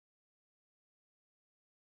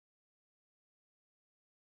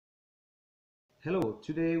Hello,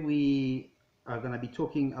 today we are going to be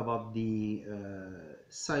talking about the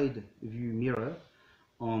side view mirror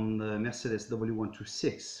on the Mercedes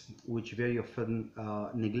W126, which very often are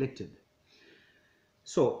neglected.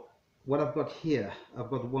 So what I've got here, I've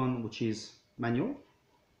got one which is manual,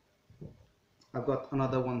 I've got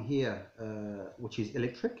another one here which is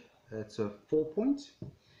electric, it's a 4-point,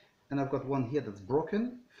 and I've got one here that's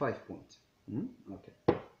broken, 5-point.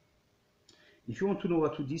 Okay. If you want to know how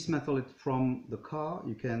to dismantle it from the car,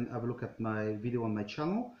 you can have a look at my video on my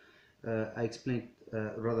channel. I explained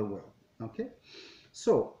rather well. Okay,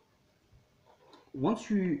 so once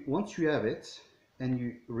you have it and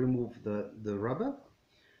you remove the rubber,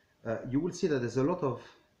 you will see that there's a lot of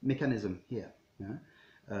mechanism here.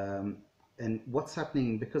 Yeah? And what's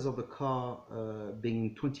happening because of the car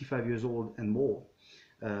being 25 years old and more,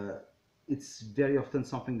 it's very often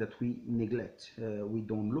something that we neglect. We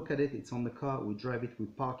don't look at it, it's on the car, we drive it, we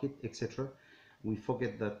park it, etc. We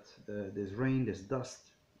forget that there's rain, there's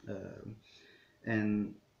dust,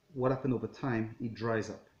 and what happened over time, it dries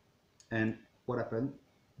up. And what happened?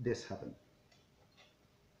 This happened.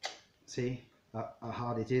 See how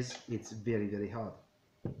hard it is? It's very, very hard.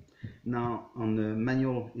 Now on the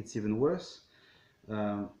manual, it's even worse.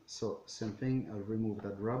 So same thing, I'll remove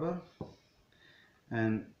that rubber.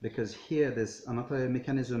 And because here there's another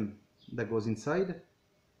mechanism that goes inside,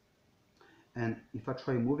 and if I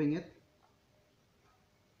try moving it,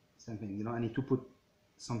 same thing, you know, I need to put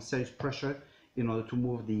some serious pressure in order to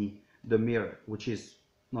move the mirror, which is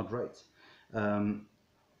not right.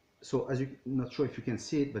 So as you, not sure if you can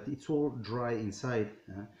see it, but it's all dry inside.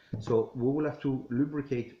 So we will have to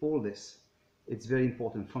lubricate all this. It's very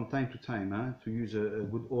important from time to time to use a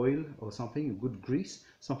good oil or something, a good grease,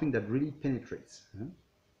 something that really penetrates.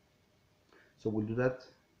 So we'll do that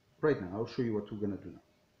right now. I'll show you what we're going to do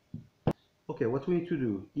now. Okay, what we need to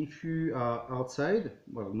do, if you are outside,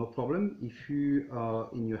 well, no problem. If you are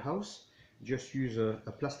in your house, just use a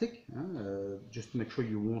plastic, just to make sure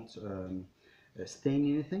you won't stain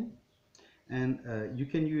anything. And you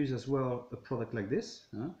can use as well a product like this,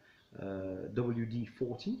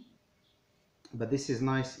 WD-40. But this is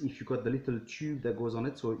nice if you got the little tube that goes on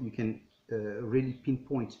it, so you can really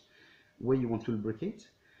pinpoint where you want to lubricate.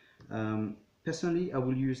 Personally, I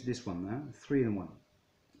will use this one, 3-in-1.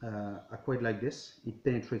 I quite like this. It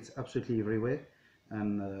penetrates absolutely everywhere,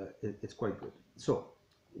 and it's quite good. So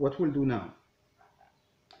what we'll do now,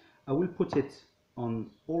 I will put it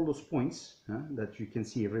on all those points that you can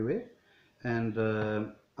see everywhere, and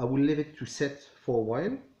I will leave it to set for a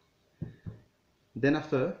while. Then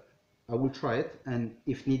after, I will try it, and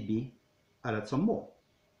if need be, I'll add some more.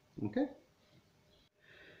 Okay.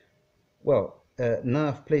 Well, now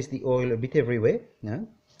I've placed the oil a bit everywhere,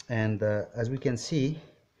 and as we can see,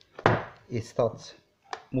 it starts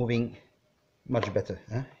moving much better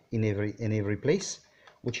in every place,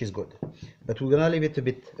 which is good. But we're gonna leave it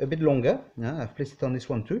a bit longer. I've placed it on this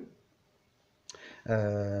one too.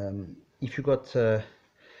 If you got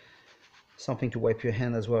something to wipe your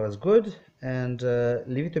hand as well as good, and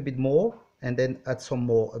leave it a bit more and then add some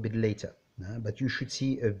more a bit later, but you should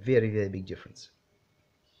see a very, very big difference.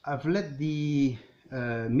 I've let the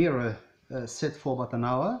mirror set for about an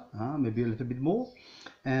hour, maybe a little bit more,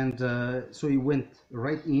 and so it went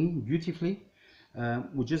right in beautifully.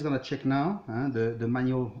 We're just gonna check now the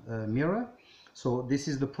manual mirror. So this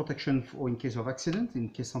is the protection for in case of accident, in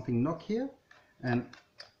case something knock here, and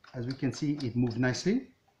as we can see, it moved nicely.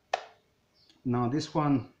 Now this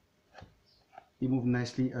one, it moved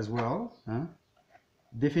nicely as well.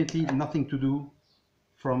 Definitely nothing to do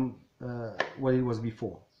from what it was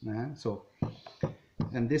before. So,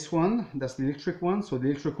 and this one, that's the electric one. So the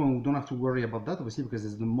electric one, we don't have to worry about that, obviously, because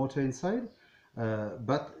there's the motor inside.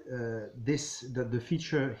 But the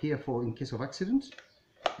feature here for in case of accident,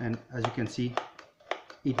 and as you can see,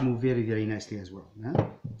 it moved very, very nicely as well.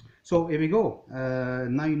 So here we go.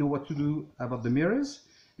 Now you know what to do about the mirrors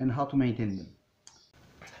and how to maintain them.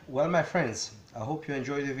 Well, my friends, I hope you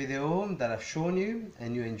enjoyed the video that I've shown you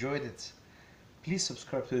and you enjoyed it. Please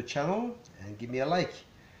subscribe to the channel and give me a like.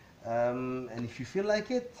 And if you feel like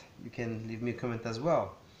it, you can leave me a comment as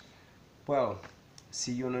well. Well,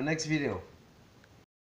 see you on the next video.